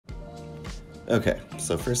Okay,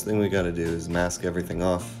 so first thing we gotta do is mask everything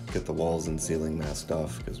off, get the walls and ceiling masked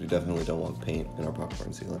off, because we definitely don't want paint in our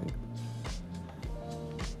popcorn ceiling.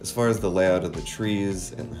 As far as the layout of the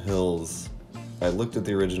trees and the hills, I looked at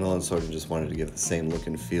the original and sort of just wanted to give the same look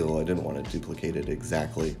and feel. I didn't want to duplicate it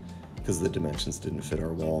exactly, because the dimensions didn't fit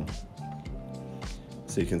our wall.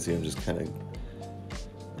 So you can see I'm just kind of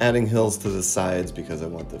adding hills to the sides because I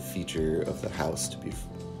want the feature of the house to be,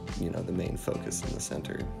 the main focus in the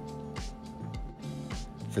center.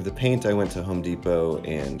 For the paint, I went to Home Depot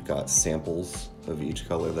and got samples of each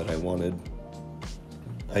color that I wanted.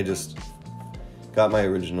 I just got my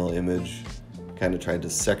original image, kind of tried to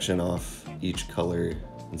section off each color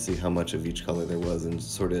and see how much of each color there was and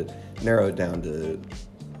sort of narrow it down to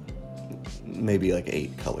maybe like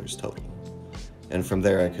 8 colors total. And from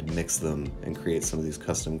there I could mix them and create some of these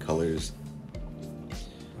custom colors.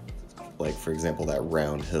 Like for example, that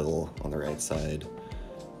round hill on the right side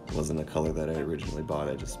wasn't a color that I originally bought.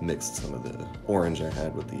 I just mixed some of the orange I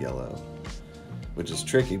had with the yellow, which is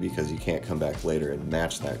tricky because you can't come back later and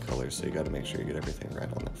match that color, so you got to make sure you get everything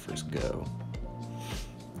right on that first go.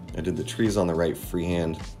 I did the trees on the right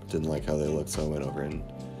freehand, didn't like how they looked, so I went over and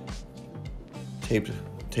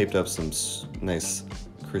taped up some nice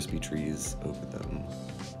crispy trees over them.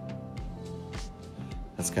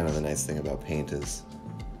 That's kind of the nice thing about paint, is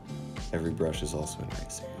every brush is also an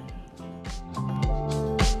eraser.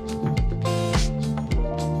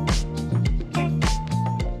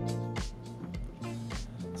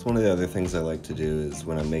 So one of the other things I like to do is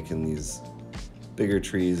when I'm making these bigger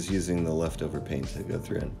trees, using the leftover paint to go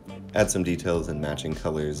through and add some details and matching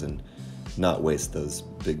colors and not waste those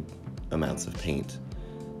big amounts of paint.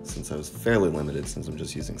 Since I was fairly limited, since I'm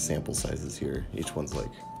just using sample sizes here, each one's like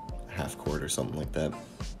a half quart or something like that.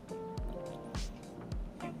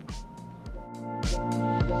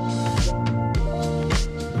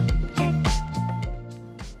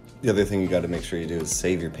 The other thing you got to make sure you do is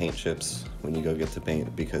save your paint chips when you go get to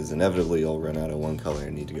paint, because inevitably you'll run out of one color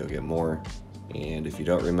and need to go get more. And if you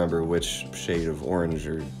don't remember which shade of orange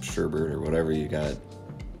or sherbet or whatever you got,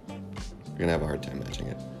 you're gonna have a hard time matching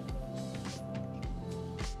it.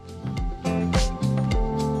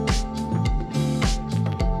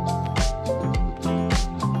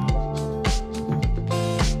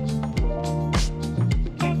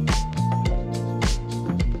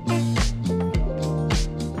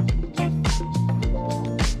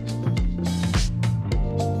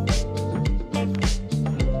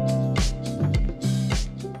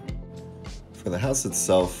 For the house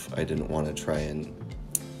itself, I didn't want to try and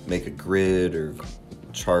make a grid or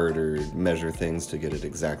chart or measure things to get it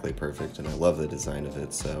exactly perfect, and I love the design of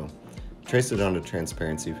it, so I traced it onto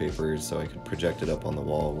transparency paper so I could project it up on the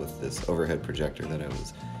wall with this overhead projector that I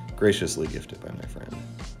was graciously gifted by my friend.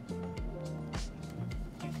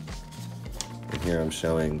 And here I'm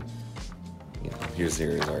showing, here's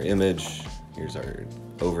our image, here's our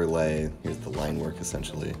overlay, here's the line work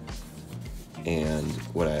essentially. And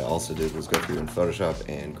what I also did was go through in Photoshop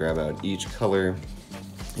and grab out each color,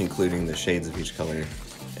 including the shades of each color,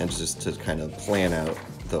 and just to kind of plan out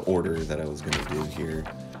the order that I was going to do here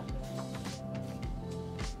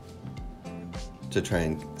to try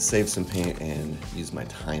and save some paint and use my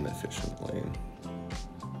time efficiently.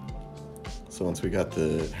 So once we got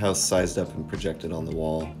the house sized up and projected on the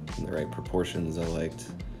wall in the right proportions I liked,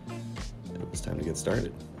 it was time to get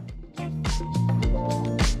started.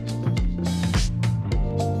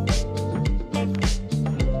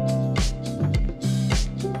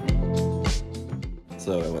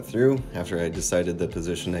 So I went through, after I decided the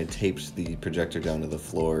position, I taped the projector down to the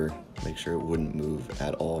floor, make sure it wouldn't move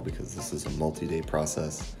at all because this is a multi-day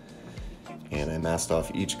process. And I masked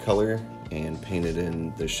off each color and painted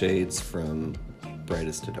in the shades from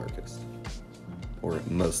brightest to darkest. Or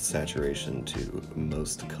most saturation to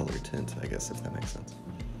most color tint, I guess, if that makes sense.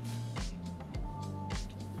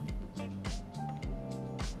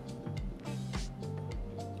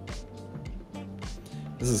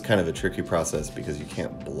 This is kind of a tricky process because you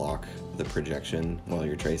can't block the projection while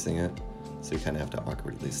you're tracing it, so you kind of have to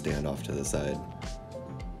awkwardly stand off to the side.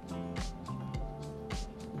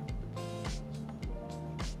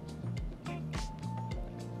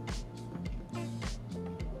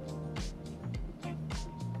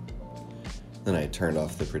 Then I turned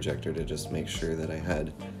off the projector to just make sure that I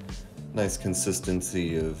had nice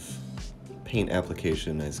consistency of paint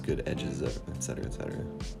application, nice good edges, etc., etc.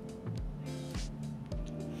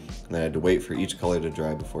 And then I had to wait for each color to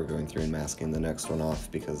dry before going through and masking the next one off,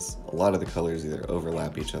 because a lot of the colors either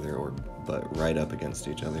overlap each other or butt right up against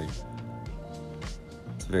each other.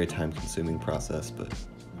 It's a very time-consuming process, but if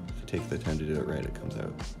you take the time to do it right, it comes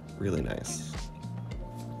out really nice.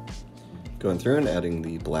 Going through and adding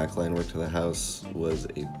the black line work to the house was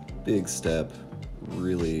a big step,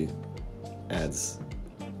 really adds,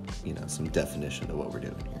 you know, some definition to what we're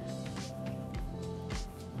doing here.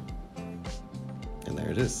 And there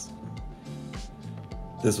it is.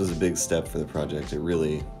 This was a big step for the project. It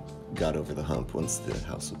really got over the hump once the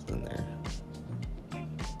house was in there.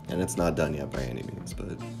 And it's not done yet by any means,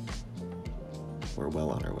 but we're well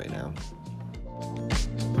on our way now.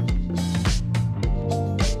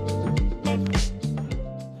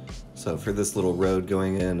 So for this little road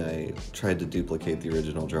going in, I tried to duplicate the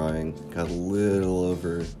original drawing, got a little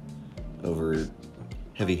over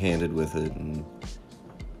heavy-handed with it and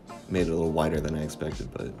made it a little wider than I expected,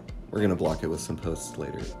 but we're gonna block it with some posts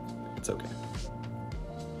later. It's okay.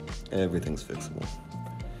 Everything's fixable.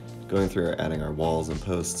 Going through adding our walls and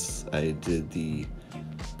posts, I did the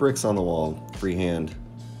bricks on the wall freehand.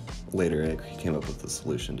 Later I came up with a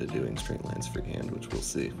solution to doing straight lines freehand, which we'll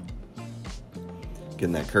see.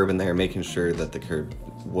 Getting that curb in there, making sure that the curb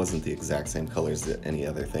wasn't the exact same colors that any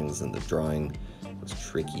other things in the drawing was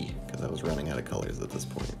tricky because I was running out of colors at this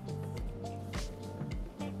point.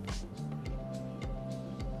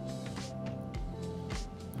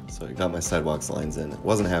 So I got my sidewalks lines in.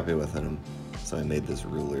 Wasn't happy with them, so I made this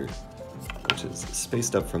ruler, which is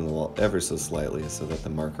spaced up from the wall ever so slightly so that the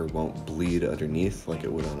marker won't bleed underneath like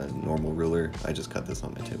it would on a normal ruler. I just cut this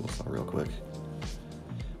on my table saw real quick.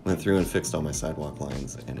 Went through and fixed all my sidewalk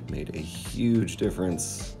lines, and it made a huge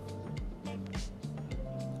difference.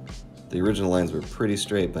 The original lines were pretty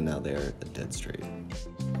straight, but now they are dead straight.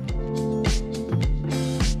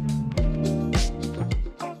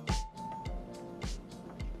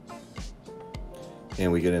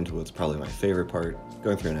 And we get into what's probably my favorite part,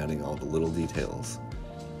 going through and adding all the little details.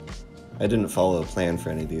 I didn't follow a plan for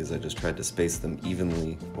any of these, I just tried to space them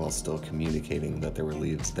evenly while still communicating that there were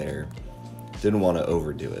leaves there. Didn't want to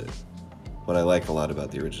overdo it. What I like a lot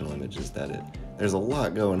about the original image is that there's a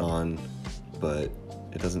lot going on, but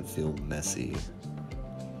it doesn't feel messy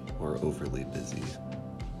or overly busy.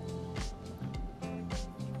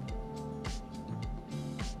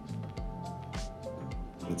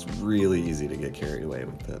 It's really easy to get carried away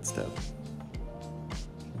with that step.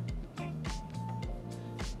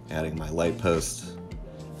 Adding my light post.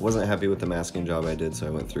 Wasn't happy with the masking job I did, so I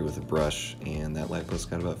went through with a brush, and that light post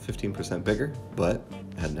got about 15% bigger, but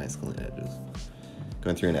had nice clean edges.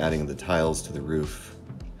 Going through and adding the tiles to the roof,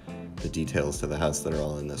 the details to the house that are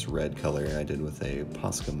all in this red color I did with a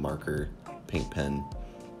Posca marker paint pen.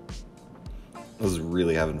 I was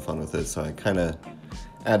really having fun with it, so I kind of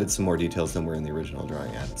added some more details than were in the original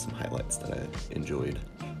drawing, added some highlights that I enjoyed.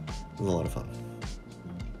 It was a lot of fun.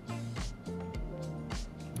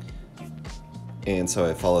 And so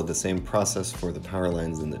I followed the same process for the power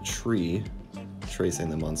lines in the tree, tracing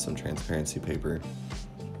them on some transparency paper,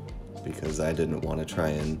 because I didn't want to try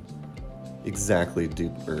and exactly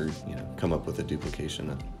come up with a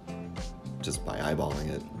duplication just by eyeballing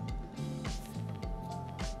it.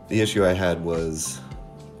 The issue I had was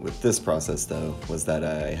with this process though, was that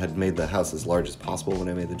I had made the house as large as possible when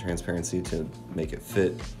I made the transparency to make it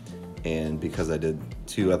fit, and because I did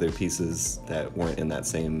two other pieces that weren't in that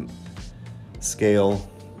same scale,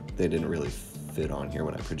 they didn't really fit on here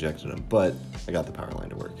when I projected them, but I got the power line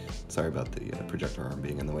to work. Sorry about the projector arm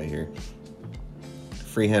being in the way here.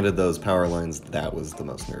 Freehanded those power lines, that was the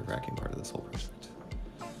most nerve-wracking part of this whole project.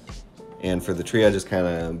 And for the tree, I just kind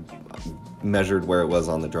of measured where it was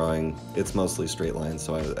on the drawing. It's mostly straight lines,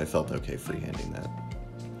 so I felt okay freehanding that.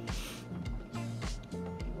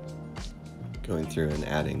 Going through and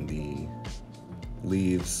adding the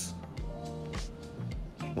leaves.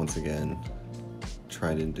 Once again,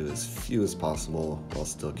 trying to do as few as possible while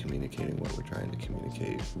still communicating what we're trying to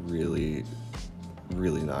communicate. Really,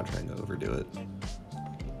 really not trying to overdo it.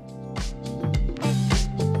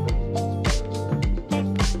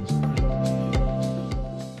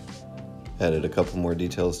 Added a couple more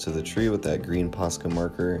details to the tree with that green Posca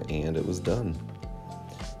marker, and it was done.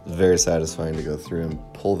 It was very satisfying to go through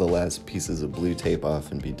and pull the last pieces of blue tape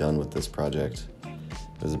off and be done with this project.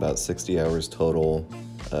 It was about 60 hours total,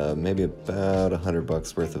 maybe about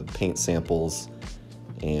 $100 worth of paint samples,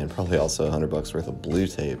 and probably also $100 worth of blue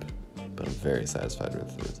tape, but I'm very satisfied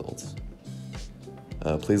with the results.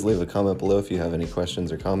 Please leave a comment below if you have any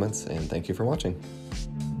questions or comments, and thank you for watching.